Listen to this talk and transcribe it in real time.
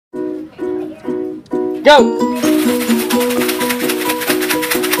Go!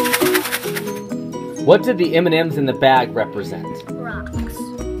 What did the M&Ms in the bag represent? Rocks.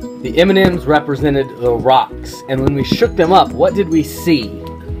 The M&Ms represented the rocks. And when we shook them up, what did we see?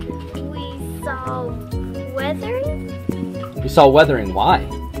 We saw weathering. We saw weathering. Why?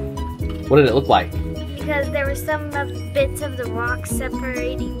 What did it look like? Because there were some bits of the rocks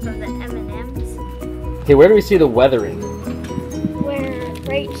separating from the M&Ms. Okay, where do we see the weathering? Where,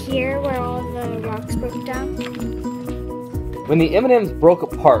 right here, where all the rocks broke down. When the M&Ms broke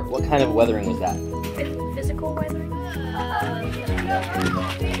apart, what kind of weathering was that? Physical weathering.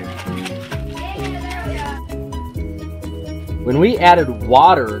 When we added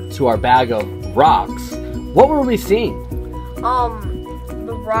water to our bag of rocks, what were we seeing?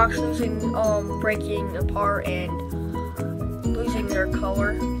 The rocks losing, breaking apart and losing their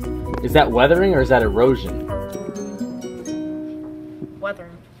color. Is that weathering or is that erosion?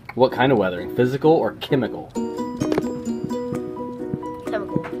 Weathering. What kind of weathering? Physical or chemical?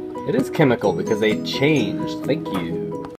 Chemical. It is chemical because they changed. Thank you.